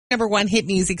Number one hit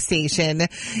music station.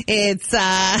 It's,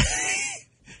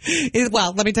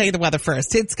 well, let me tell you the weather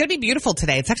first. It's going to be beautiful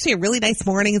today. It's actually a really nice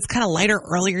morning. It's kind of lighter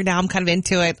earlier now. I'm kind of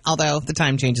into it, although the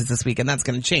time changes this week and that's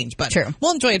going to change. But True.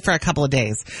 We'll enjoy it for a couple of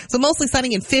days. So mostly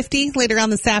sunny and 50 later on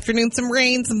this afternoon. Some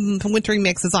rain, some wintry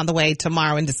mixes on the way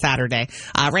tomorrow into Saturday.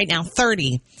 Right now,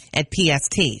 30 at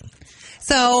PST.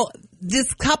 So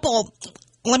this couple,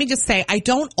 let me just say, I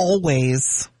don't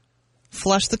always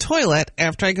flush the toilet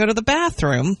after I go to the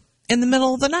bathroom in the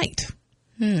middle of the night.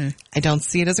 I don't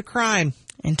see it as a crime.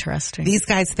 Interesting. These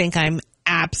guys think I'm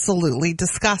absolutely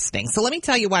disgusting. So let me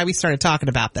tell you why we started talking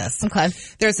about this. Okay.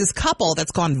 There's this couple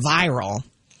that's gone viral,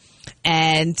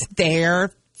 and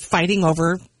they're fighting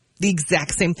over the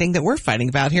exact same thing that we're fighting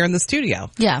about here in the studio.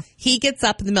 Yeah. He gets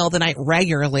up in the middle of the night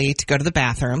regularly to go to the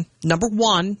bathroom. Number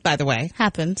one, by the way.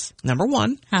 Happens. Number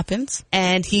one. Happens.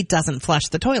 And he doesn't flush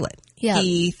the toilet. Yeah.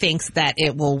 He thinks that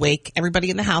it will wake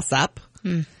everybody in the house up.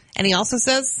 And he also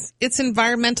says it's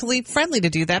environmentally friendly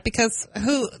to do that because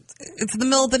it's the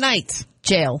middle of the night.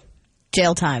 Jail.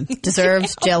 Jail time.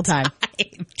 Deserves jail time.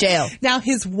 Jail. Now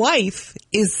his wife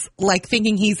is like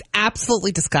thinking he's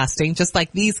absolutely disgusting, just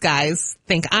like these guys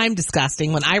think I'm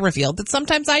disgusting when I revealed that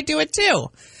sometimes I do it too.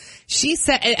 She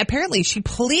said, apparently she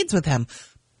pleads with him,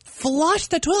 flush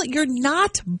the toilet. You're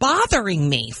not bothering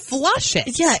me. Flush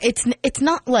it. Yeah, it's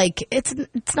not like it's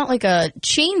not like a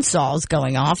chainsaw's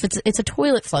going off. It's a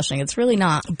toilet flushing. It's really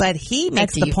not. But he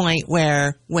makes the point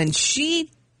where when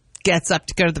she gets up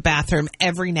to go to the bathroom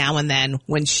every now and then,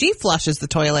 when she flushes the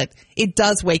toilet, it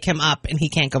does wake him up and he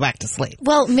can't go back to sleep.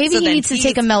 Well, maybe he needs to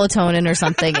take a melatonin or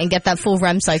something and get that full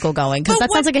REM cycle going, because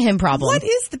that sounds like a him problem. What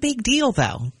is the big deal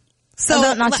though?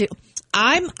 So not to.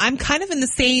 I'm kind of in the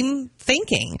same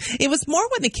thinking. It was more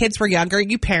when the kids were younger.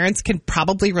 You parents can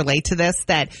probably relate to this,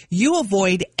 that you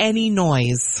avoid any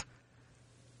noise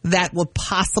that would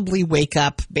possibly wake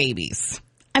up babies.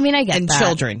 I mean, I get and that.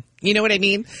 children. You know what I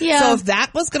mean? Yeah. So if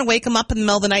that was going to wake them up in the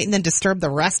middle of the night and then disturb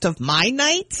the rest of my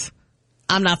night,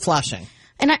 I'm not flushing.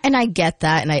 And I get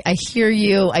that, and I hear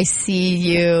you, I see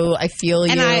you, I feel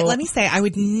you. And let me say, I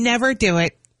would never do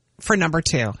it for number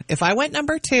two. If I went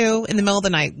number two in the middle of the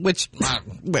night, which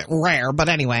rare, but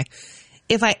anyway,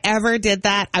 if I ever did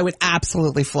that, I would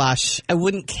absolutely flush. I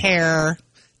wouldn't care.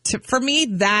 For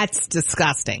me, that's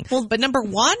disgusting. Well, but number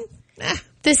one,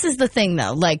 this is the thing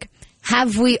though. Like,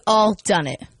 have we all done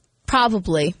it?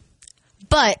 Probably.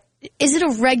 But is it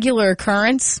a regular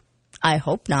occurrence? I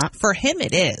hope not. For him,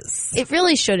 it is. It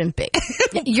really shouldn't be.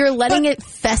 You're letting it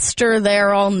fester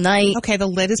there all night. Okay, the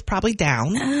lid is probably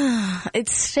down.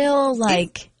 It's still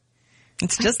like...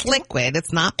 It's just liquid.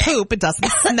 It's not poop. It doesn't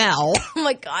smell. Oh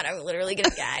my God, I'm literally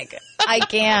going to gag. I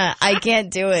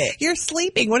can't do it. You're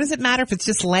sleeping. What does it matter if it's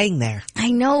just laying there? I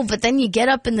know, but then you get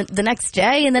up in the next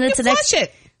day and then it's flush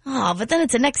it. Oh, but then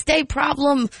it's a next day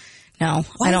problem. No,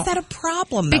 Why is that a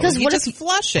problem, though? Because you just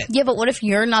flush it. Yeah, but what if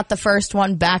you're not the first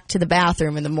one back to the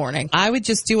bathroom in the morning? I would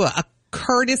just do a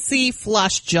courtesy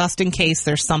flush just in case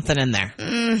there's something in there.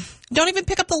 Don't even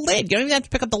pick up the lid. You don't even have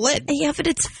to pick up the lid. Yeah, but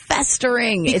it's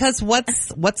festering. Because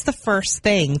what's the first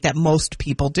thing that most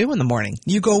people do in the morning?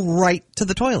 You go right to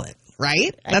the toilet,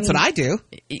 right? That's what I do.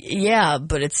 Yeah,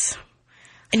 but it's...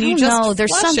 And you just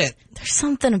flush it. There's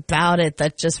something about it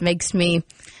that just makes me...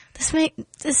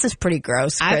 This is pretty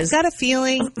gross, Chris. I've got a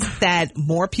feeling that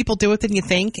more people do it than you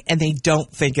think, and they don't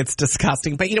think it's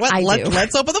disgusting. But you know what?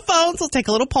 Let's open the phones. We'll take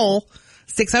a little poll.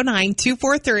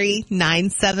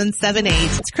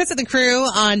 609-243-9778. It's Chris and the crew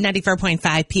on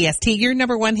 94.5 PST, your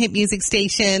number one hit music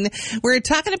station. We're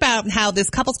talking about how this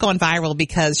couple's going viral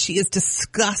because she is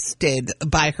disgusted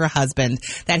by her husband,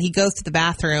 that he goes to the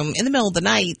bathroom in the middle of the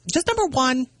night. Just number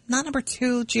one, not number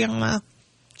two, Gianna.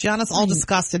 Gianna's all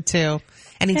disgusted too.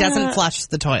 And he doesn't flush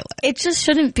the toilet. It just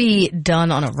shouldn't be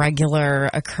done on a regular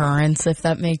occurrence, if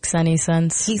that makes any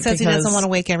sense. He says he doesn't want to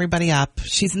wake everybody up.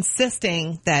 She's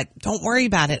insisting that, don't worry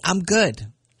about it. I'm good.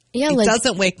 Yeah, it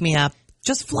doesn't wake me up.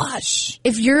 Just flush.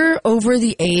 If you're over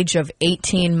the age of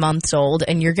 18 months old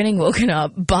and you're getting woken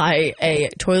up by a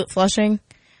toilet flushing,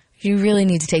 you really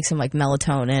need to take some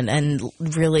melatonin and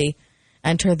really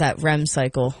enter that REM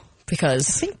cycle. Because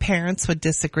I think parents would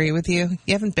disagree with you.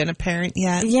 You haven't been a parent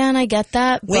yet. Yeah, and I get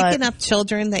that. Waking up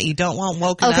children that you don't want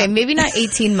woken up. Okay, maybe not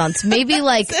 18 months. Maybe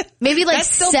like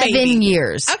 7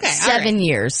 years. Okay, 7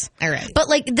 years. All right. But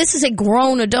this is a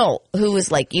grown adult who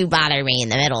is like, you bother me in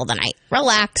the middle of the night.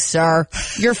 Relax, sir.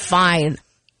 You're fine.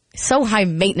 So high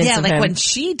maintenance. Yeah, of like him. when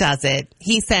she does it,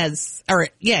 he says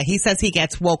he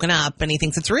gets woken up and he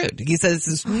thinks it's rude. He says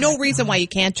there's no reason why you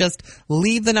can't just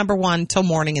leave the number one till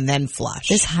morning and then flush.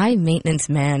 This high maintenance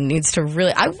man needs to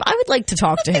really. I would like to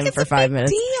talk to him for 5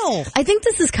 minutes. Deal. I think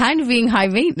this is kind of being high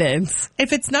maintenance.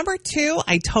 If it's number two,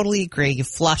 I totally agree. You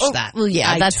flush that. well,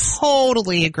 yeah, I that's-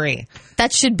 totally agree.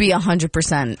 That should be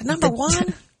 100%. Number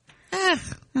one,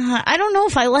 I don't know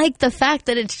if I like the fact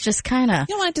that it's just kind of. you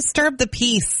don't want to disturb the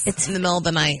peace. It's in the middle of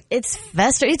the night. It's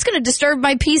fester. It's going to disturb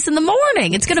my peace in the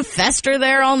morning. It's going to fester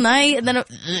there all night, and then oh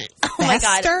my god,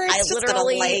 Fester? It's just gonna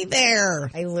lay there.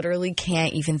 I literally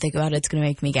can't even think about it. It's going to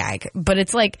make me gag. But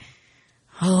it's like,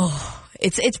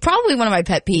 it's probably one of my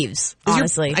pet peeves.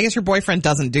 Honestly, I guess your boyfriend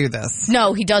doesn't do this.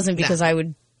 no, he doesn't because I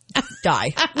would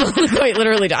die. Quite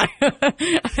literally die.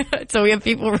 So we have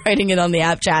people writing it on the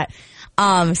app chat.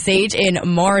 Sage in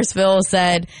Morrisville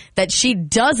said that she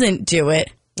doesn't do it.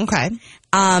 Okay.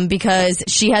 Because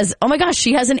she has an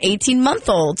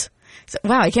 18-month-old. So,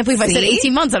 wow, I can't believe I said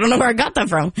 18 months. I don't know where I got that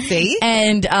from. See?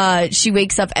 And she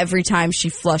wakes up every time she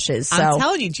flushes. So I'm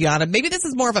telling you, Gianna, maybe this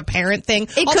is more of a parent thing.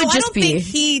 It Although could just I don't be. think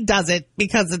he does it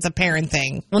because it's a parent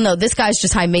thing. well, no, this guy's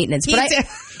just high maintenance. But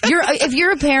if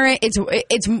you're a parent,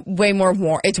 it's way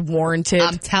more it's warranted.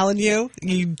 I'm telling you,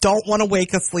 you don't want to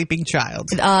wake a sleeping child.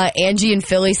 Angie in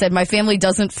Philly said, my family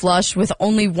doesn't flush with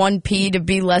only one pee to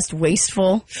be less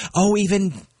wasteful. Oh,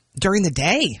 even during the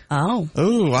day. Oh.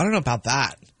 Ooh, I don't know about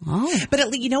that. Oh. But at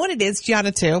least, you know what it is,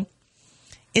 Gianna, too?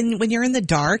 When you're in the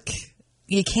dark,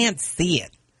 you can't see it.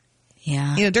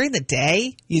 Yeah. You know, during the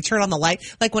day, you turn on the light.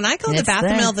 Like when I go to the It's bathroom in the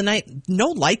there. middle of the night, no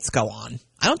lights go on.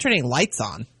 I don't turn any lights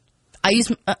on. I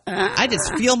use. I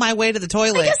just feel my way to the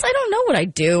toilet. I guess I don't know what I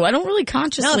do. I don't really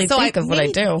consciously think of what I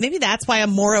do. Maybe that's why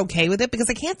I'm more okay with it because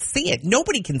I can't see it.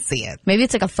 Nobody can see it. Maybe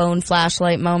it's like a phone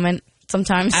flashlight moment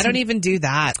sometimes. I don't even do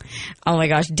that. Oh my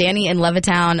gosh. Danny in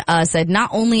Levittown said, not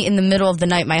only in the middle of the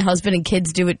night, my husband and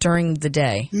kids do it during the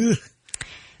day.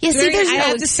 Yeah, see, there's I no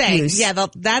have to say, excuse. yeah,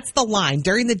 that's the line.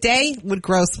 During the day would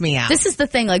gross me out. This is the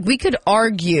thing. Like, we could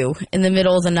argue in the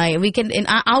middle of the night. We can, and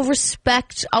I'll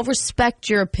respect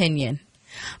your opinion.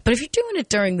 But if you're doing it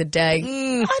during the day,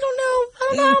 I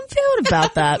don't know how I'm feeling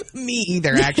about that. Me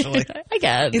either, actually. I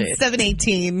get it. It's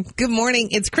 7:18. Good morning.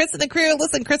 It's Chris and the crew.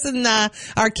 Listen, Chris and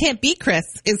our Can't Beat Chris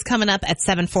is coming up at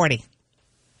 7:40.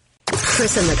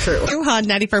 Chris and the crew. On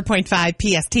 94.5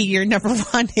 PST, your number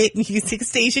one hit music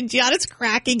station. Gianna's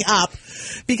cracking up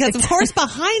because, of course,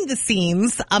 behind the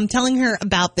scenes, I'm telling her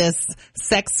about this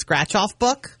sex scratch-off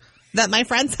book that my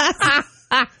friends have.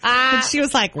 And she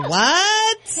was like,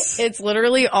 what? It's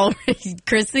literally already,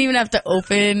 Chris didn't even have to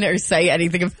open or say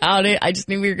anything about it. I just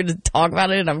knew we were going to talk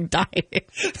about it and I'm dying.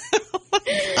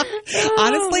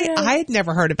 Honestly, I had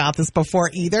never heard about this before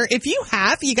either. If you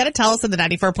have, you got to tell us in the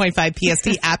 94.5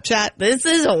 PST app chat. This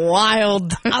is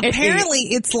wild. Apparently,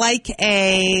 it's like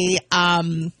a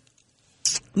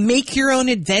make your own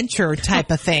adventure type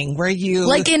of thing where you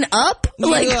Like in Up?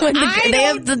 Like when I they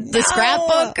have don't the know.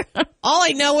 scrapbook? All I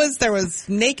know is there was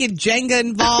naked Jenga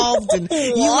involved, and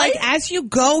you like as you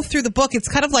go through the book, it's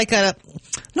kind of like a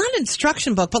not an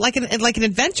instruction book, but like an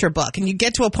adventure book, and you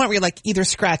get to a point where you're like either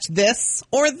scratch this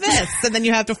or this, and then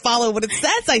you have to follow what it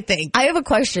says. I think. I have a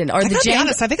question. I gotta be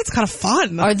honest, I think it's kind of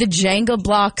fun. Are the Jenga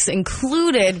blocks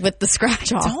included with the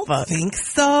scratch off don't book? think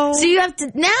so. So you have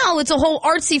to, now it's a whole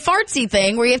artsy fartsy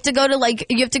thing where you have to go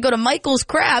to Michael's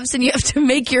Crafts and you have to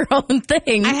make your own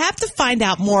thing. I have to find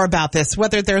out more about this,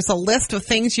 whether there's a list of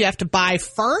things you have to buy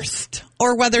first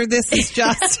or whether this is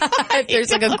just If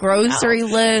there's like a grocery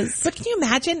list. But can you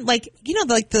imagine, like, you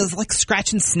know, like those like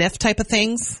scratch and sniff type of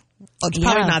things? Well, it's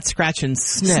probably Yeah. not scratch and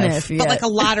sniff, yeah. but like a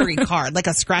lottery card, like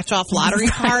a scratch off lottery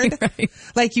card. Right.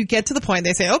 Like you get to the point,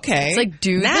 they say, okay, It's like,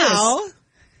 do now.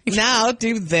 Now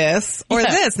do this or Yeah.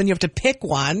 this. Then you have to pick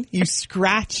one. You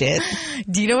scratch it.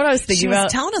 Do you know what I was thinking She was about?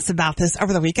 telling us about this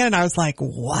over the weekend, and I was like,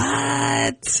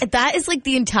 what? That is like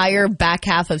the entire back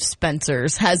half of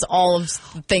Spencer's has all of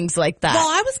things like that. Well,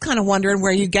 I was kind of wondering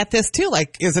where you get this too.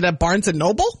 Like, is it at Barnes and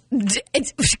Noble?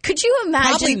 Could you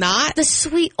imagine Probably not. the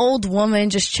sweet old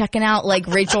woman just checking out like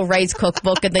Rachel Ray's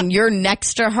cookbook and then you're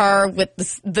next to her with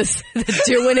the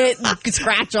doing it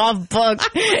scratch off book.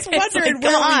 I was wondering Come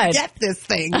where on. we get this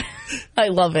thing. I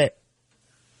love it.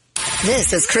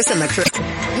 This is Chris and the crew.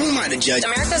 Who am I to judge?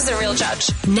 America's the real judge.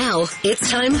 Now it's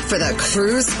time for the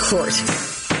Cruise Court.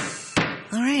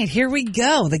 All right, here we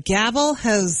go. The gavel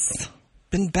has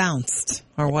been bounced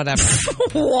or whatever.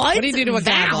 What? What do you do to a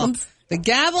gavel? Bounce. The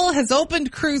gavel has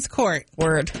opened cruise court.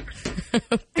 Word.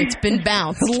 It's been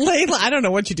bounced. Layla, I don't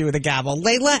know what you do with a gavel.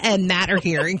 Layla and Matt are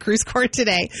here in cruise court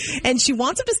today, and she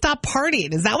wants him to stop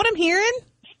partying. Is that what I'm hearing?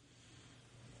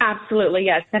 Absolutely,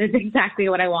 yes. That is exactly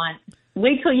what I want.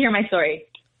 Wait till you hear my story.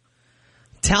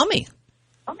 Tell me.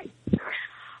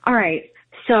 All right.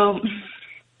 So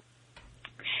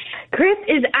Chris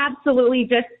is absolutely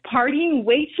just partying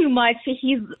way too much.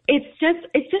 It's just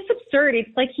absurd. It's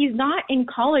like he's not in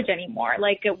college anymore.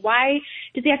 Like, why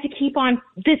does he have to keep on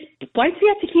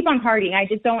partying? I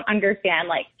just don't understand.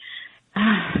 Like,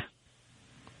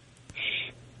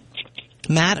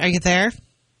 Matt, are you there?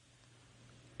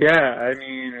 Yeah,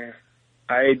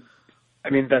 I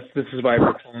mean this is why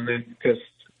we're calling it, because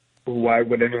why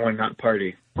would anyone not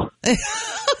party?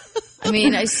 I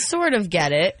mean, I sort of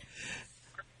get it.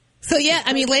 So yeah,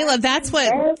 I mean, Layla, that's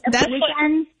what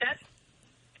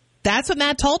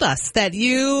Matt told us, that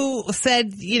you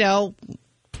said,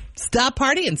 stop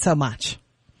partying so much.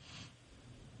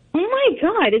 Oh my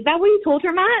God, is that what you told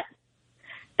her, Matt?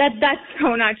 That's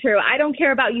so not true. I don't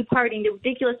care about you partying. The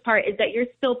ridiculous part is that you're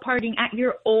still partying at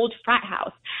your old frat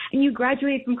house, and you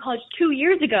graduated from college 2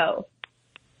 years ago.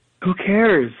 Who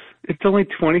cares? It's only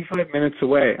 25 minutes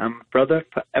away. I'm a brother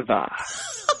forever.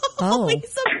 Oh,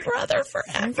 He's a brother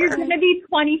forever. You're going to be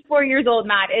 24 years old,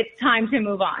 Matt. It's time to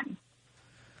move on.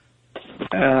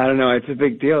 I don't know. It's a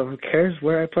big deal. Who cares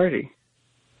where I party?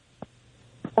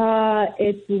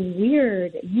 It's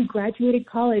weird. You graduated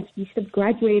college. You should have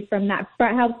graduated from that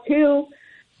frat house too.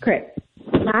 Chris,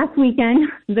 last weekend,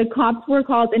 the cops were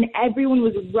called and everyone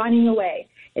was running away.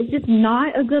 It's just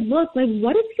not a good look. Like,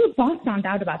 what if your boss found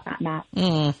out about that, Matt?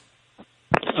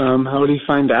 How would he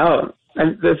find out?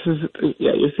 And you're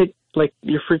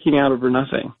freaking out over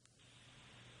nothing.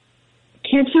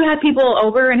 Can't you have people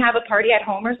over and have a party at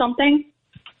home or something?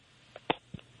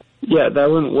 Yeah, that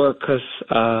wouldn't work because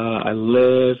I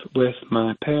live with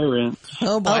my parents.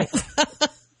 Oh boy.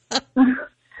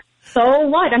 So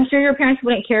what? I'm sure your parents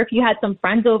wouldn't care if you had some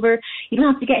friends over. You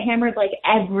don't have to get hammered like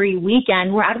every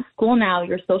weekend. We're out of school now.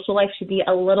 Your social life should be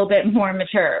a little bit more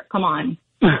mature. Come on.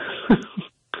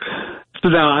 So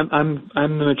now I'm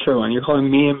the mature one. You're calling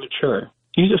me immature.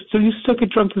 You still get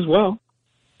drunk as well.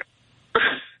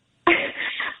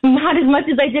 Not as much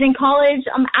as I did in college.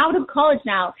 I'm out of college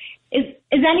now. Is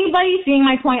anybody seeing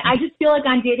my point? I just feel like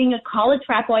I'm dating a college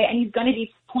frat boy and he's going to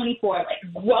be 24. Like,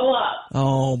 grow up.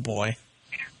 Oh boy.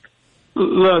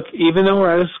 Look, even though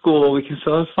we're out of school, we can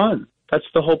still have fun. That's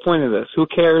the whole point of this. Who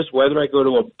cares whether I go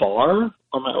to a bar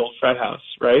or my old frat house,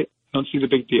 right? Don't see the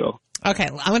big deal. Okay,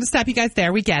 I'm going to stop you guys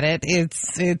there. We get it.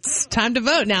 It's time to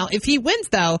vote. Now, if he wins,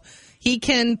 though, he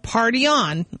can party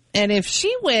on. And if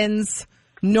she wins,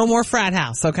 no more frat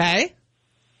house, okay?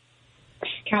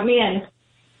 Count me in.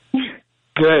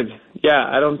 Good. Yeah,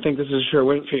 I don't think this is a sure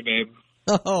win for you, babe.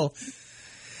 Oh.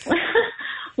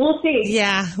 We'll see.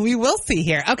 Yeah, we will see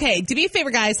here. Okay, do me a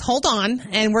favor, guys. Hold on,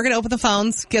 and we're going to open the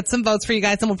phones, get some votes for you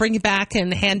guys, and we'll bring you back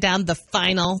and hand down the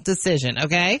final decision,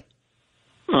 okay?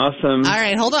 Awesome. All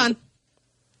right, hold on.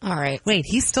 all right. Wait,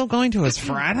 he's still going to his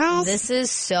frat house? This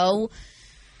is so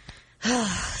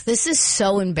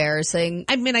embarrassing.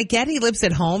 I mean, I get he lives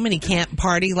at home and he can't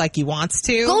party like he wants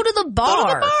to. Go to the bar. Go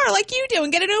to the bar like you do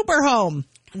and get an Uber home.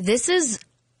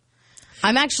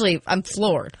 I'm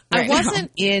floored. I wasn't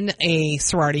in a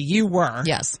sorority. You were.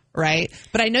 Yes. Right?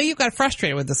 But I know you got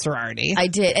frustrated with the sorority. I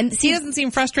did. And He doesn't seem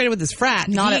frustrated with his frat.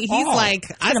 Not at all. He's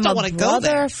like, I just don't want to go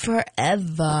there.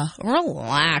 Forever.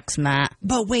 Relax, Matt.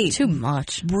 But wait. Too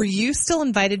much. Were you still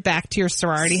invited back to your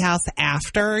sorority house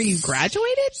after you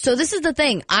graduated? So this is the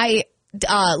thing. I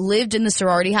lived in the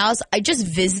sorority house. I just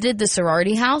visited the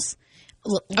sorority house.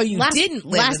 Oh, you didn't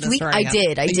live last in the week? sorority house.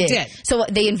 I did. You did. So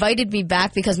they invited me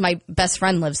back because my best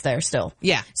friend lives there still.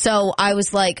 Yeah. So I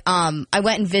was like, I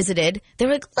went and visited. They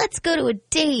were like, let's go to a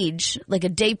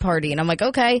day party. And I'm like,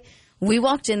 okay. We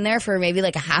walked in there for maybe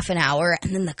like a half an hour,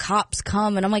 and then the cops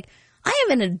come, and I'm like, I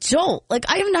am an adult. Like,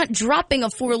 I am not dropping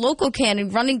a Four Loko can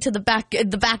and running to the back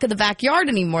of the backyard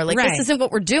anymore. Like, Right. This isn't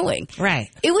what we're doing. Right.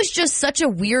 It was just such a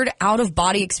weird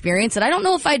out-of-body experience, and I don't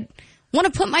know if I'd want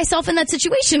to put myself in that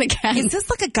situation again. Is this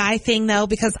like a guy thing though?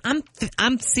 Because I'm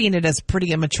seeing it as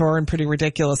pretty immature and pretty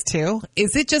ridiculous too.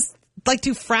 Is it just like,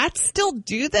 do frats still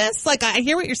do this? Like, I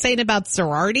hear what you're saying about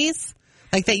sororities,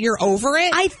 like that you're over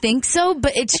it. I think so,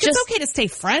 but it's Like, just it's okay to stay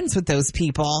friends with those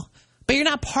people, but you're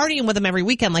not partying with them every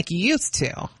weekend like you used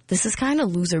to. this is kind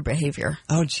of loser behavior.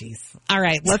 Oh, jeez. All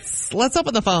right, let's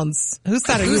open the phones. Whose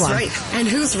side are you Who's on? right and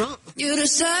who's wrong? You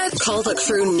decide. Call the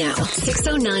crew now.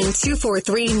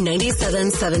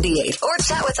 609-243-9778. Or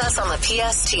chat with us on the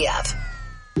PST app.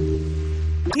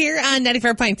 Here on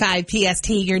 94.5 PST,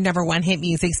 your number one hit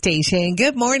music station.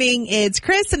 Good morning. It's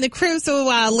Chris and the crew. So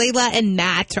Layla and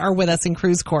Matt are with us in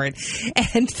Cruise Court,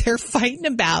 and they're fighting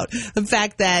about the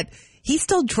fact that he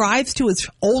still drives to his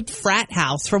old frat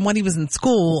house from when he was in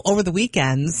school over the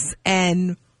weekends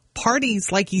and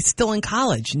parties like he's still in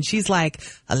college. And she's like,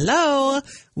 hello,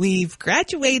 we've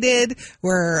graduated.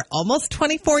 We're almost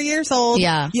 24 years old.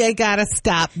 Yeah. You gotta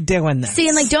stop doing this. See,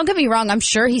 and like, don't get me wrong, I'm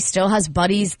sure he still has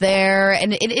buddies there,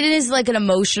 and it is like an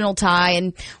emotional tie,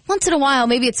 and once in a while,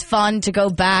 maybe it's fun to go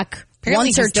back Apparently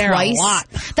once or he's there a twice. lot.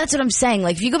 That's what I'm saying.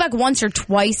 Like, if you go back once or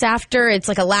twice after, it's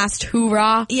like a last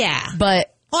hoorah. Yeah.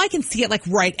 But Well, I can see it like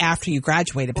right after you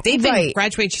graduated, but they've been Right.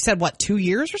 graduated, she said, what, 2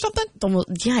 years or something?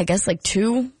 yeah, I guess like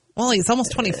 2. Well, he's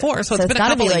almost 24, so it's it's been a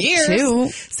gotta couple be of like years. 2.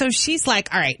 So she's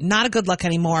like, all right, not a good look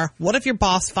anymore. What if your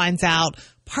boss finds out?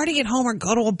 Party at home or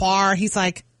go to a bar? He's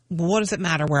like, what does it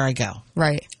matter where I go?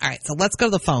 Right. All right, so let's go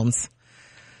to the phones.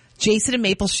 Jason in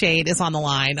Maple Shade is on the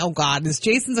line. Oh God,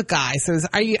 Jason's a guy. So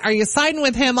are you siding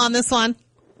with him on this one?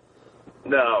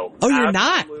 No. Oh, you're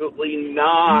not? Absolutely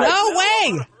not. No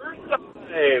way.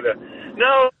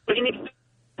 No, he needs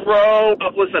to grow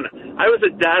up. Listen, I was a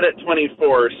dad at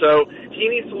 24, so he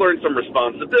needs to learn some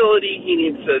responsibility. He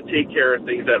needs to take care of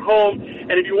things at home.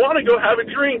 And if you want to go have a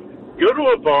drink, go to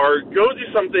a bar, go do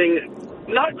something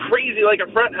not crazy like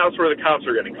a frat house where the cops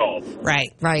are getting called.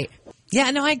 Right. Right. Yeah,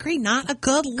 no, I agree. Not a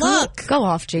good look. Go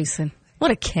off, Jason.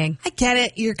 What a king. I get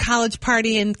it. Your college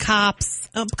party and cops.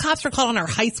 Cops were called on our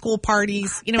high school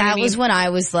parties. You know what I That mean? was when I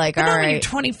was like, But all not when you're right.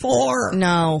 24.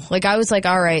 No, like I was like,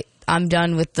 all right, I'm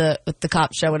done with the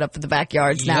cops showing up at the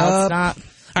backyards now. Yup. It's not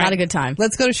All right, a good time.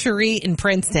 Let's go to Cherie in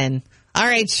Princeton. All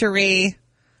right, Cherie,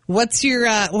 what's your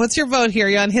vote here?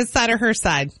 You on his side or her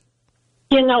side?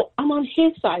 You know, I'm on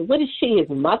his side. What is she, his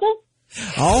mother?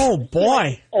 Oh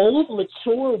boy. Old,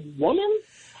 mature woman?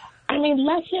 I mean,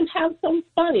 let him have some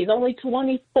fun. He's only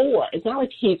 24. It's not like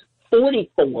he's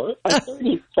 44 or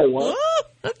 34.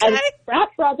 Okay. And frat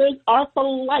brothers are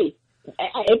for life.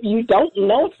 If you don't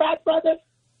know frat brothers,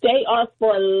 they are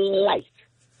for life.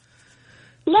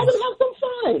 Let him have some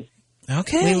fun.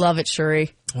 Okay. We love it,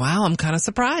 Cherie. Wow, I'm kind of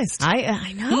surprised.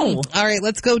 I know. All right,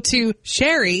 let's go to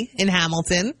Sherry in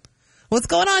Hamilton. What's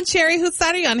going on, Sherry? Whose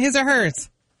side are you on, his or hers?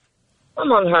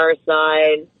 I'm on her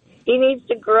side. He needs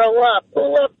to grow up,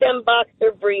 pull up them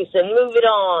boxer briefs, and move it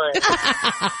on.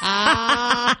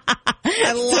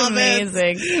 I love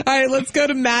amazing. it. All right, let's go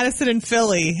to Madison in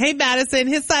Philly. Hey, Madison,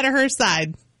 his side or her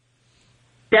side?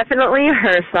 Definitely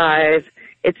her side.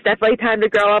 It's definitely time to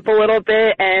grow up a little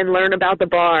bit and learn about the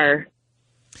bar.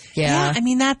 Yeah. I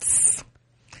mean,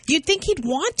 you'd think he'd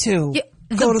want to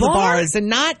go the to the bar? bars and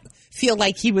not feel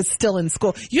like he was still in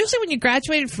school. Usually when you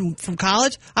graduated from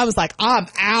college, I was like, I'm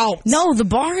out. No, the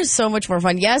bar is so much more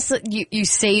fun. Yes, you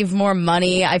save more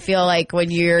money, I feel like, when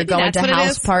you're Maybe going that's to what it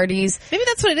house is. parties. Maybe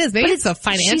that's what it is. Maybe But it's a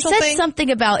financial She said thing.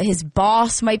 something about his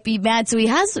boss might be mad, so he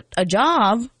has a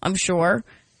job, I'm sure.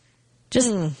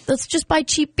 Let's just buy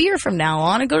cheap beer from now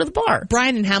on and go to the bar.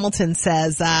 Brian in Hamilton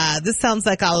says, this sounds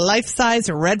like a life-size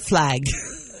red flag.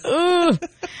 Coda,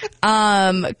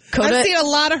 I've seen a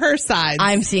lot of her sides.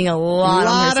 I'm seeing a lot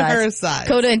on of her her side. sides.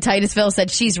 Coda in Titusville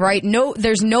said she's right. No,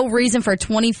 there's no reason for a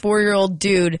 24-year-old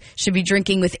dude should be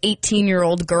drinking with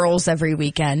 18-year-old girls every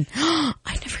weekend. I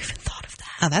never even thought of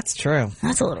that. Oh, that's true.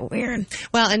 That's a little weird.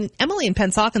 Well, and Emily in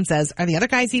Pensauken says, are the other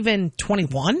guys even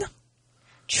 21?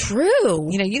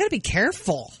 True. You know, you got to be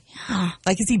careful. Yeah.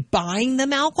 Like, is he buying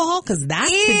them alcohol? Because that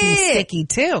could be sticky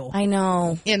too. I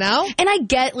know. You know? And I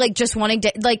get, like, just wanting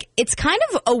to, like, it's kind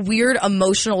of a weird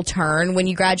emotional turn when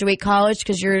you graduate college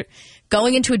because you're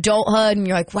going into adulthood and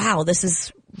you're like, wow, this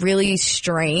is really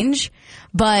strange.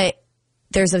 But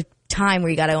there's a time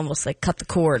where you got to almost, like, cut the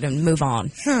cord and move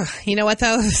on. You know what,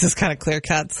 though? This is kind of clear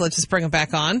cut, so let's just bring it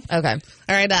back on. Okay. All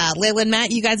right, Layla and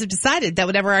Matt, you guys have decided that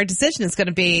whatever our decision is going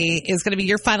to be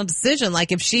your final decision.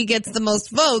 Like, if she gets the most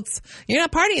votes, you're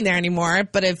not partying there anymore.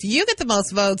 But if you get the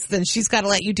most votes, then she's got to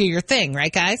let you do your thing,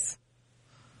 right, guys?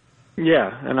 Yeah,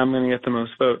 and I'm going to get the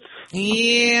most votes.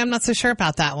 Yeah, I'm not so sure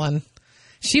about that one.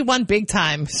 She won big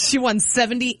time. She won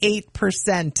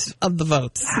 78% of the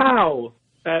votes. How?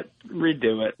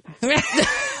 Redo it.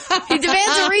 He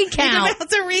demands a recount. He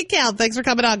demands a recount. Thanks for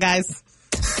coming on, guys.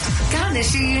 Got an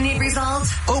issue you need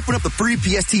resolved? Open up the free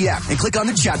PST app and click on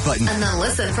the chat button. And then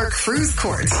listen for Cruise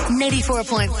Court.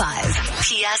 94.5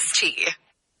 PST.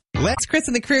 It's Chris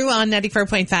and the crew on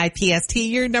 94.5 PST,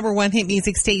 your number one hit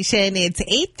music station. It's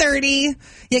 8:30.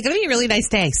 Yeah, going to be a really nice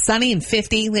day. Sunny and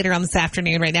 50 later on this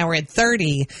afternoon. Right now we're at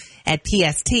 30 at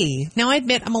PST. Now I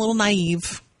admit I'm a little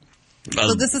naive.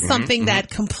 So this is something that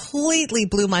completely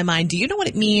blew my mind. Do you know what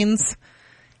it means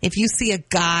if you see a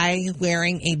guy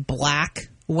wearing a black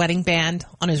wedding band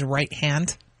on his right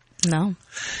hand? No.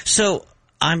 So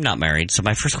I'm not married. So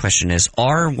my first question is,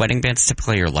 are wedding bands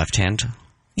typically your left hand?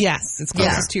 Yes, it's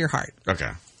closest to your heart. Okay.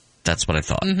 That's what I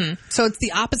thought. Mm-hmm. So it's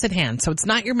the opposite hand. So it's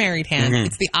not your married hand.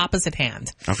 It's the opposite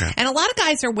hand. Okay. And a lot of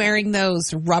guys are wearing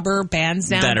those rubber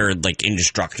bands now. That are like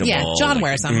indestructible. Yeah, John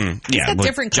wears them. He's got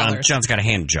different colors. John's got a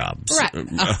hand job. Right.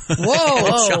 Whoa.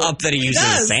 A job that he uses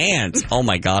his hands. Oh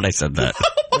my God, I said that.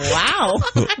 Wow.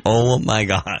 Oh my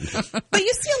God. But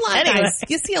you see a lot of guys.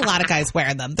 You see a lot of guys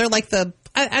wearing them. They're like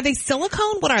are they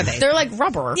silicone? What are they? They're like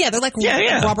rubber. Yeah, they're like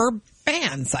rubber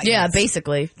bands. I guess.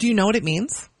 Basically. Do you know what it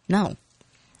means? No.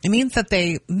 It means that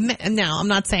now I'm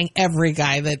not saying every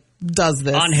guy that does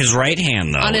this. On his right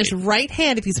hand, though. On his right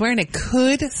hand, if he's wearing it,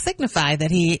 could signify that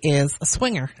he is a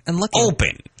swinger and looking.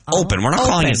 Open. We're not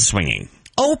calling it swinging.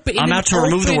 Open. I'm out to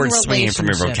remove the word swinging from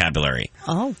your vocabulary.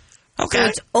 Oh. Okay. So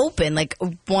it's open, like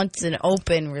wants an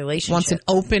open relationship.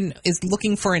 Is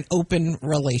looking for an open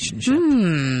relationship.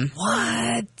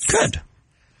 What? Good.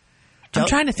 I'm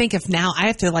trying to think if now I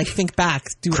have to think back.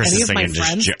 Do Chris any is of my thinking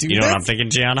friends do you know this? what I'm thinking,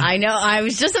 Gianna? I know. I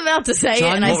was just about to say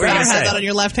John, it, and I what were you said, gonna have that on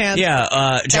your left hand.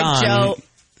 Yeah, John. Joe.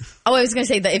 Oh, I was going to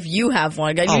say that if you have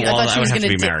one. I thought she I was would have going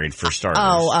to be married for starters.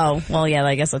 Oh, well, yeah,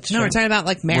 I guess that's true. No, we're talking about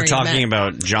married We're talking men.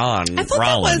 about John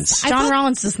Rollins. John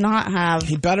Rollins does not have.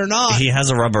 He better not. He has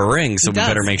a rubber ring, so we does.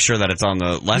 better make sure that it's on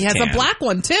the left hand. He has a black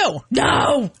one too.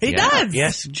 No, he does.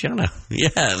 Yes, Gianna.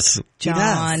 Yes.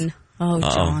 John. Oh,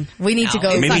 John. We need to go.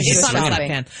 Maybe find he's you swinging.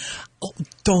 shopping. Oh,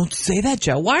 don't say that,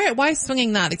 Joe. Why is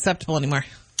swinging not acceptable anymore?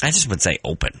 I just would say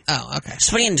open. Oh, okay.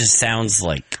 Swinging just sounds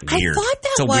weird. I thought that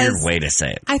it's a weird way to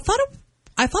say it.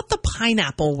 I thought the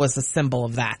pineapple was a symbol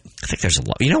of that. I think there's a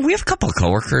lot. You know, we have a couple of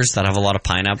coworkers that have a lot of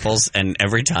pineapples, and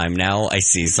every time now I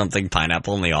see something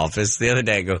pineapple in the office. The other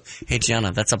day I go, "Hey,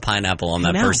 Gianna, that's a pineapple on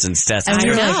that person's desk." I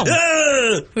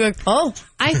know. We're like, oh.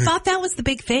 I thought that was the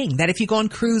big thing, that if you go on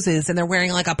cruises and they're wearing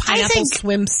a pineapple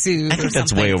swimsuit I think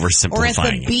that's way oversimplifying. Or at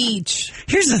the beach.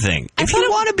 Here's the thing. If you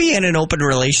want to be in an open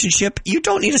relationship, you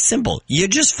don't need a symbol. You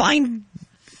just find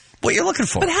what you're looking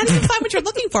for. But how do you find what you're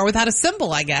looking for without a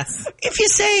symbol, I guess? If you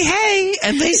say, hey,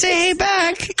 and they say, hey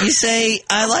back, you say,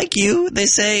 I like you. They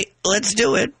say, let's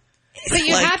do it. So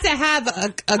you have to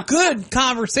have a good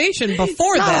conversation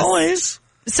before Not this. always.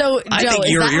 So, Joe, I think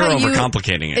you're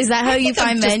overcomplicating it. Is that how you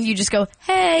find men? You just go,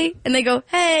 hey, and they go,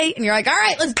 hey, and you're like, all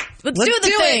right, let's do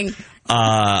the thing.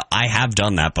 I have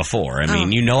done that before. I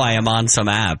mean, I am on some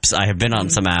apps. I have been on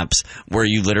some apps where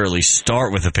you literally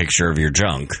start with a picture of your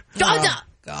junk.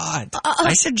 God.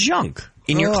 I said junk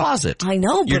in your closet. I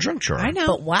know. Your junk drawer. I know.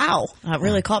 But wow, that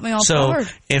really caught me off So guard.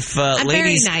 if I'm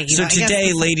ladies, very naive, so I guess.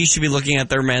 today ladies should be looking at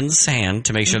their men's hand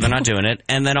to make sure they're not doing it,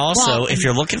 and then also if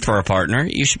you're looking for a partner,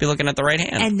 you should be looking at the right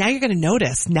hand. And now you're going to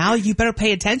notice. Now you better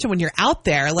pay attention when you're out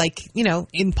there, in public,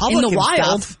 In the and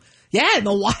wild. stuff. Yeah, in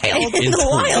the wild. In the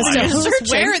wild.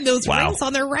 Who's wearing those rings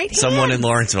on their right hand? Someone in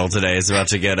Lawrenceville today is about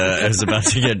to get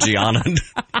Gianna.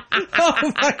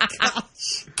 Oh my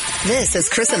gosh. This is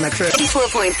Chris and the Crew.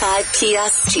 84.5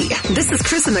 PST. This is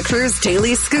Chris and the Crew's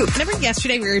Daily Scoop. Remember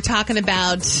yesterday we were talking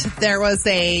about there was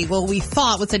we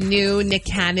thought was a new Nick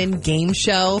Cannon game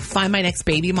show, Find My Next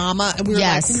Baby Mama. And we were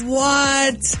like,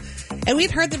 what? And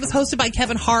we'd heard that it was hosted by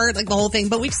Kevin Hart, the whole thing,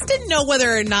 but we just didn't know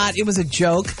whether or not it was a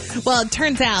joke. Well, it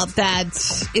turns out that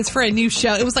it's for a new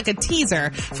show. It was like a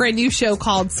teaser for a new show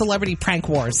called Celebrity Prank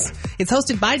Wars. It's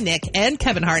hosted by Nick and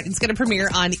Kevin Hart. It's going to premiere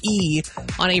on E!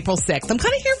 on April 6th. I'm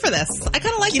kind of here for this. I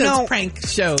kind of like those prank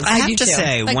shows. I have to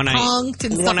say, when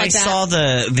I saw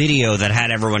the video that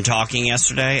had everyone talking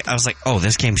yesterday, I was like, oh,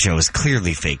 this game show is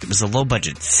clearly fake. It was a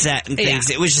low-budget set and things.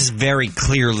 Yeah. It was just very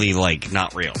clearly,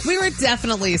 not real. We were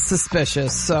definitely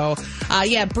suspicious. So,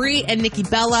 Brie and Nikki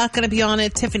Bella going to be on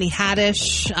it. Tiffany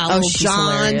Haddish, Lil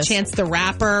Jon, hilarious. Chance the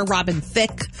Rapper, Robin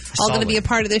Thicke, all going to be a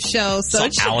part of this show. So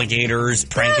alligators,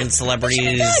 pranking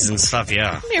celebrities and stuff,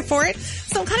 yeah. I'm here for it.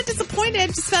 So I'm kind of disappointed.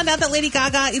 Just found out that Lady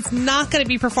Gaga is not going to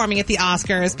be performing at the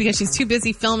Oscars because she's too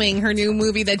busy filming her new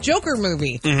movie, that Joker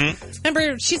movie. Mm-hmm.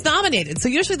 Remember, she's nominated. So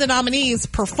usually the nominees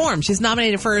perform. She's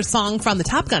nominated for a song from the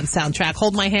Top Gun soundtrack,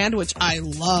 Hold My Hand, which I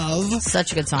love.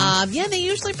 Such a good song. They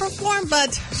usually perform,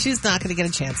 but she's not going to get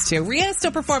a chance to. Rihanna's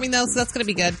still performing, though, so that's going to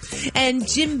be good. And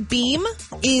Jim Beam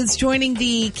is joining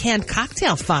the Canned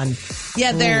Cocktail Fund.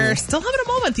 Yeah, they're still having a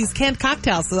moment, these canned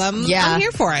cocktails. So I'm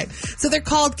here for it. So they're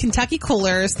called Kentucky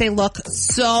Coolers. They look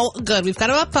so good. We've got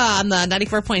them up on the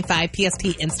 94.5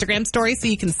 PST Instagram story so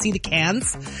you can see the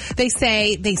cans. They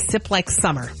say they sip like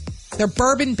summer. They're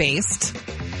bourbon-based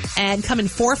and come in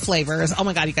 4 flavors. Oh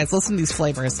my God, you guys, listen to these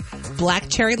flavors. Black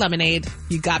cherry lemonade.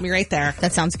 You got me right there.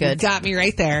 That sounds good. You got me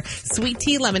right there. Sweet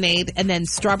tea lemonade, and then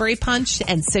strawberry punch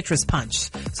and citrus punch.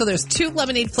 So there's 2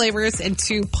 lemonade flavors and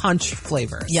 2 punch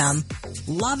flavors. Yum.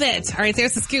 Love it. All right,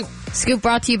 there's the scoop. Scoop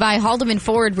brought to you by Haldeman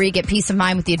Ford, where you get peace of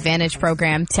mind with the Advantage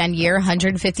program. 10-year,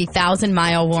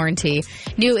 150,000-mile warranty.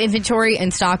 New inventory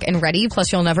in stock and ready,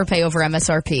 plus you'll never pay over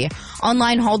MSRP.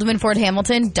 Online,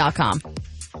 HaldemanFordHamilton.com.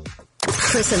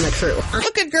 Chris and the crew.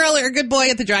 A good girl or a good boy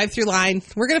at the drive-thru line.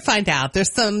 We're going to find out.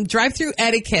 There's some drive-thru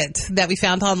etiquette that we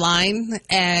found online,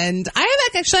 and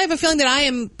I have a feeling that I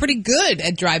am pretty good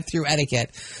at drive-thru etiquette.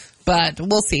 But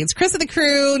we'll see. It's Chris and the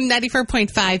crew,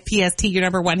 94.5 PST, your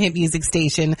number one hit music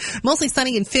station. Mostly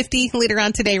sunny and 50 later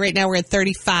on today. Right now we're at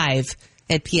 35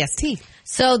 at PST.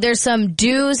 So there's some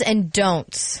do's and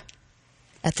don'ts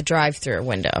at the drive-thru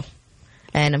window.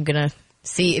 And I'm going to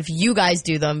see if you guys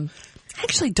do them. I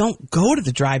actually don't go to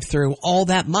the drive-thru all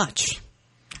that much.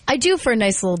 I do for a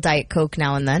nice little Diet Coke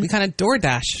now and then. We kind of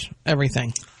DoorDash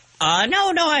everything. No,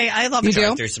 I love the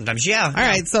drive-thru sometimes. Yeah. All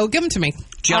right, so give them to me.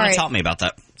 Gianna taught me about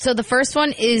that. So the first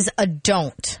one is a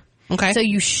don't. Okay. So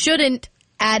you shouldn't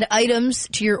add items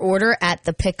to your order at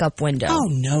the pickup window. Oh,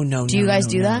 no. Do you guys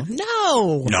do that?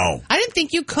 No. I didn't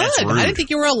think you could. That's rude. I didn't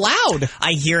think you were allowed.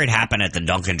 I hear it happen at the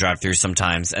Dunkin' drive-thru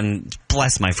sometimes, and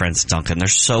bless my friends at Dunkin'. They're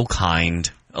so kind.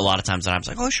 A lot of times that I'm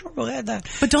like, oh, sure, we'll add that.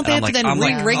 But don't they have to then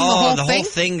ring the whole thing? The whole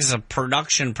thing's a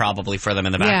production probably for them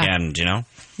in the back end, you know?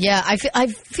 Yeah, I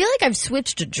feel like I've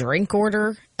switched a drink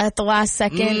order at the last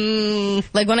second.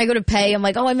 Like when I go to pay, I'm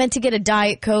like, oh, I meant to get a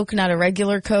Diet Coke, not a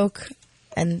regular Coke.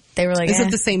 And they were like, is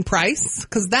it the same price?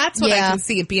 Because that's what I can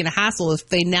see it being a hassle if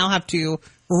they now have to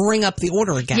ring up the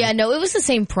order again. Yeah, no, it was the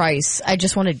same price. I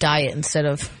just wanted Diet instead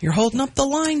of... You're holding up the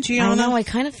line, Gianna. I know, I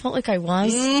kind of felt like I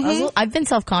was. I've been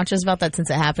self-conscious about that since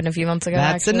it happened a few months ago.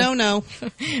 That's actually. a no-no.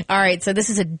 All right, so this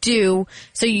is a do.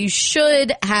 So you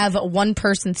should have one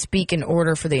person speak in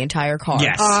order for the entire car.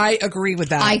 Yes. I agree with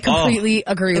that. I completely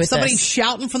agree with this. If somebody's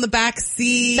shouting from the back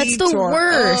seat. That's the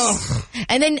worst.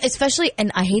 And then especially,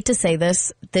 and I hate to say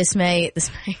this, this may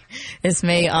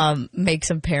make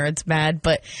some parents mad,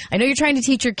 but I know you're trying to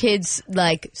teach your kids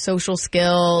like social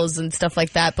skills and stuff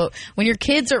like that, but when your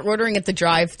kids are ordering at the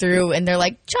drive-thru and they're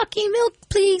like, Chucky, milk,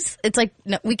 please. It's like,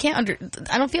 no, we can't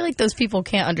I don't feel like those people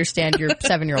can't understand your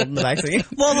 7-year-old in the backseat.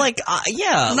 Well,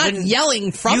 yeah. I'm not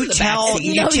yelling from the backseat.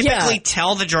 You typically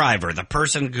tell the driver, the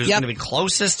person who's going to be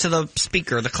closest to the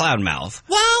speaker, the cloud mouth.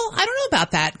 Well, I don't know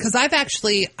about that, because I've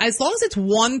actually, as long as it's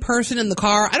one person in the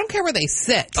car, I don't care where they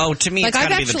sit. Oh, to me, it's got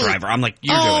to be the driver. I'm like,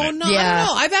 you're doing it. No, I don't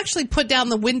know. I've actually put down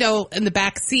the window in the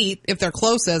back seat if they're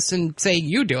closest and say,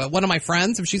 you do it. One of my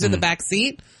friends, if she's in the back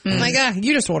seat, I'm like,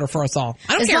 you just order for us all.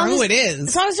 I don't care who it is.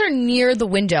 As long as they're near the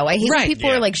window. I hate when people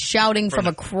are like shouting from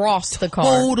across the car.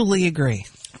 Totally agree.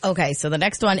 Okay, so the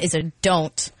next one is a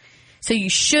don't. So you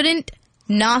shouldn't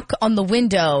knock on the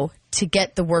window to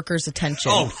get the worker's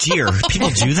attention. Oh, dear. People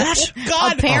do that?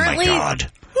 God. Apparently, oh, my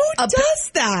God. Who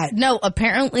does that? No,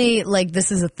 apparently, like,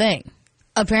 this is a thing.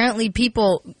 Apparently,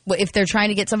 people, if they're trying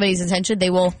to get somebody's attention, they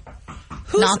will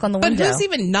knock on the window. But who's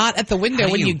even not at the window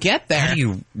when you get there? How do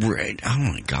you... Oh,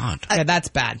 my God. Yeah, that's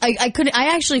bad. I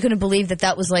actually couldn't believe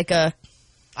that was like a...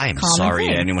 I am sorry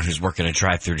to anyone who's working a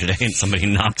drive-thru today and somebody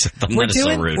knocks at them. That is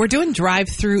so rude. We're doing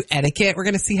drive-thru etiquette. We're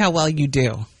going to see how well you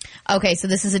do. Okay, so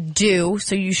this is a do.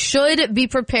 So you should be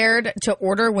prepared to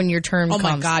order when your turn comes. Oh,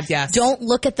 my God, yes. Don't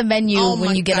look at the menu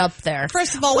when you get up there.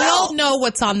 First of all, we all know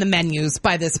what's on the menus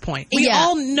by this point. We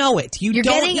all know it. You're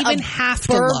don't even have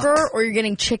to look. Burger, or you're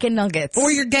getting chicken nuggets. Or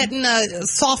you're getting a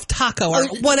soft taco or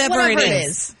whatever it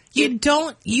is.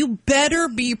 You better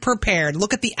be prepared.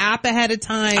 Look at the app ahead of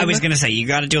time. I was going to say, you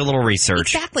got to do a little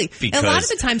research. Exactly. And a lot of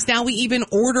the times now we even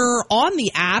order on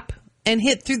the app and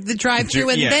hit through the drive-thru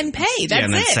and then pay. That's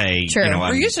and then it. say, True.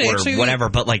 We're usually order whatever.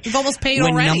 But like, you've almost paid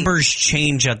when already. Numbers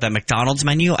change at the McDonald's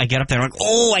menu, I get up there and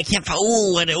I'm like, I can't.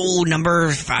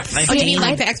 Number 15. Oh, you mean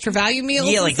like the extra value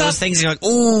meals? Yeah, like those things. You're like,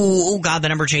 oh God, the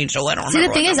number changed. Oh, I don't remember. See,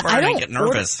 the thing is, I get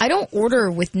nervous. I don't order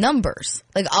with numbers.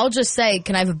 Like, I'll just say,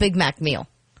 can I have a Big Mac meal?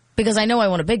 Because I know I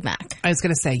want a Big Mac. I was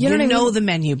going to say, you know the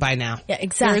menu by now. Yeah,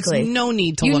 exactly. There's no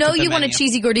need to look at the menu. You want a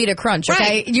cheesy gordita crunch,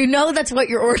 okay? Right. You know that's what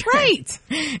you're ordering. Right.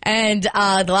 And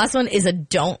the last one is a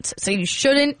don't. So you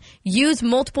shouldn't use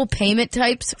multiple payment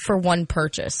types for one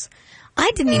purchase.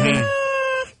 I didn't even...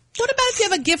 What about if you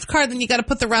have a gift card, then you got to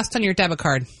put the rest on your debit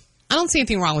card? I don't see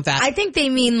anything wrong with that. I think they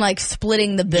mean like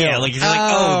splitting the bill. Yeah, like you're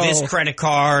like, this credit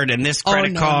card and this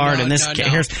credit card and this.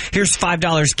 Here's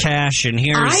 $5 cash and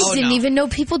here's. I didn't even know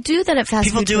people do that at fast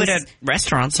food. People do it at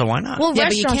restaurants, so why not? Well, yeah,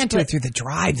 but you can't do it through the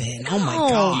drive-in. Oh my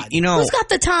God! Who's got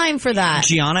the time for that?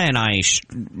 Gianna and I,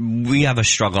 we have a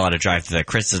struggle at a drive-thru that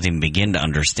Chris doesn't even begin to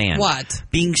understand. What?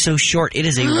 Being so short, it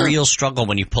is a real struggle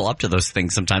when you pull up to those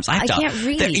things. Sometimes I can't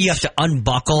reach. You have to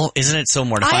unbuckle. Isn't it so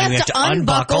mortifying? I have to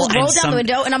unbuckle, roll down the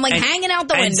window, and I'm like, hanging out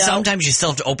the and window. Sometimes you still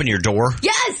have to open your door.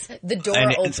 Yes, the door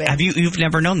And open. you've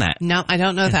never known that? No, I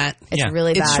don't know that. It's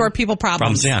really bad. It's short people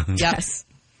problems. Yeah. Yes.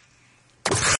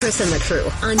 Chris and the Crew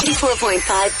on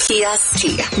 94.5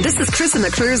 PST. This is Chris and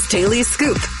the Crew's Daily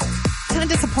Scoop. Kind of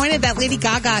disappointed that Lady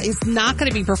Gaga is not going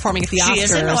to be performing at the Oscars. She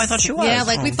isn't? No, I thought she was.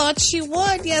 Yeah, we thought she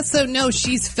would. Yeah, so no,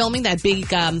 she's filming that big,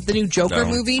 the new Joker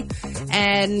movie.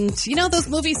 And, those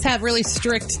movies have really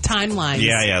strict timelines.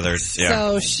 Yeah.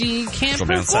 So she can't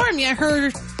perform. Yeah,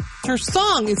 her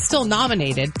song is still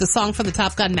nominated. The song from the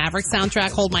Top Gun Maverick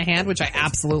soundtrack, Hold My Hand, which I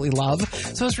absolutely love.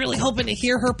 So I was really hoping to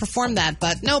hear her perform that,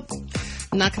 but nope.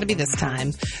 Not going to be this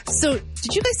time. So,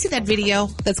 did you guys see that video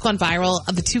that's gone viral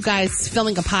of the two guys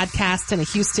filming a podcast in a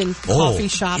Houston coffee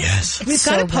shop? Yes. We've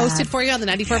got it posted for you on the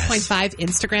 94.5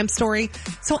 Instagram story.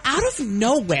 So, out of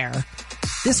nowhere,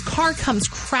 this car comes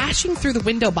crashing through the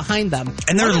window behind them.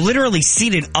 And they're literally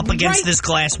seated up against this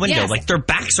glass window. Yes. Like, their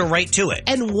backs are right to it.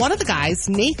 And one of the guys,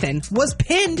 Nathan, was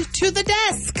pinned to the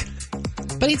desk.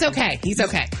 But he's okay.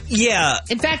 Yeah.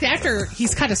 In fact, after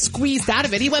he's kind of squeezed out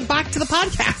of it, he went back to the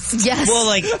podcast. Yes.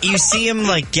 Well, you see him,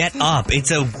 get up. You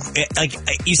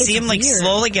see him, weird.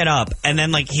 slowly get up, and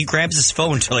then, he grabs his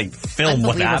phone to, film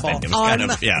what happened. It was kind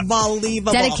of,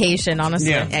 Unbelievable. Dedication,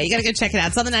 honestly. Yeah. Yeah, you gotta go check it out.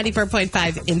 It's on the 94.5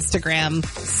 Instagram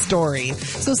story.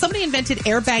 So somebody invented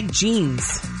airbag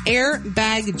jeans.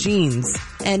 Airbag jeans.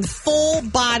 And full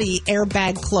body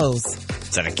airbag clothes.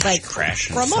 Is that a crash?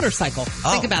 For a motorcycle.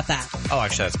 Think about that. Oh,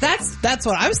 actually, That's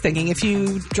what I was thinking if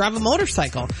you drive a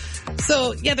motorcycle.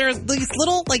 So, yeah, there are these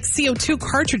little, CO2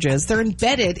 cartridges. They're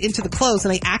embedded into the clothes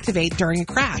and they activate during a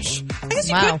crash. I guess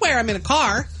you could wear them in a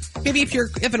car. Maybe if you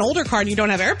have an older car and you don't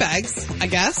have airbags, I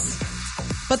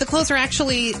guess. But the clothes are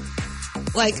actually,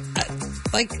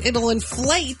 it'll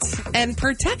inflate and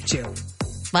protect you.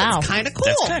 Wow. It's kind of cool.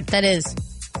 That's good. That is.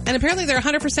 And apparently they're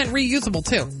 100% reusable,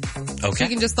 too. Okay. So you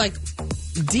can just,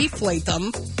 deflate them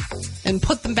and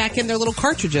put them back in their little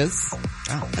cartridges.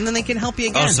 Oh. And then they can help you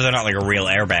again. Oh, so they're not like a real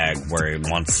airbag where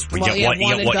once you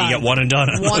get one and done.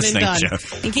 One and done.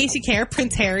 In case you care,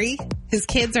 Prince Harry, his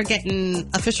kids are getting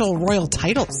official royal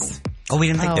titles. Oh, we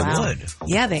didn't think they would.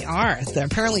 Yeah, they are. They're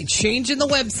apparently changing the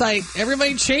website.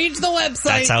 Everybody change the website.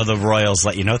 That's how the royals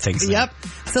let you know things. Yep.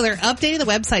 So they're updating the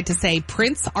website to say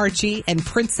Prince Archie and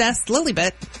Princess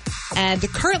Lilibet. And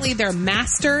currently they're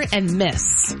Master and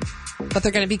Miss. But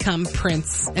they're going to become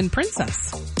Prince and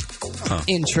Princess. Huh.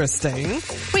 Interesting.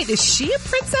 Wait, is she a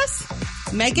princess?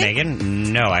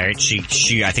 Meghan? No, I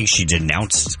think she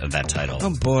denounced that title.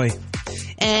 Oh, boy.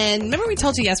 And remember we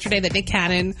told you yesterday that Nick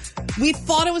Cannon, we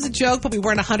thought it was a joke, but we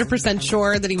weren't 100%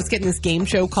 sure that he was getting this game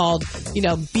show called,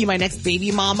 Be My Next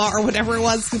Baby Mama or whatever it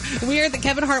was. Weird that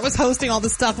Kevin Hart was hosting all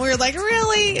this stuff. We were like,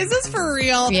 really? Is this for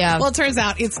real? Yeah. Well, it turns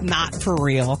out it's not for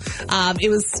real. It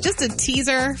was just a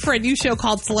teaser for a new show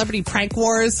called Celebrity Prank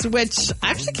Wars, which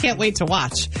I actually can't wait to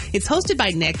watch. It's hosted by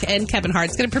Nick and Kevin Hart.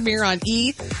 It's going to premiere on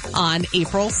E! On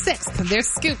April 6th. There's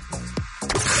Scoop.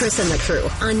 Chris and the Crew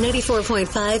on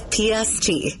 94.5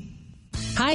 PST.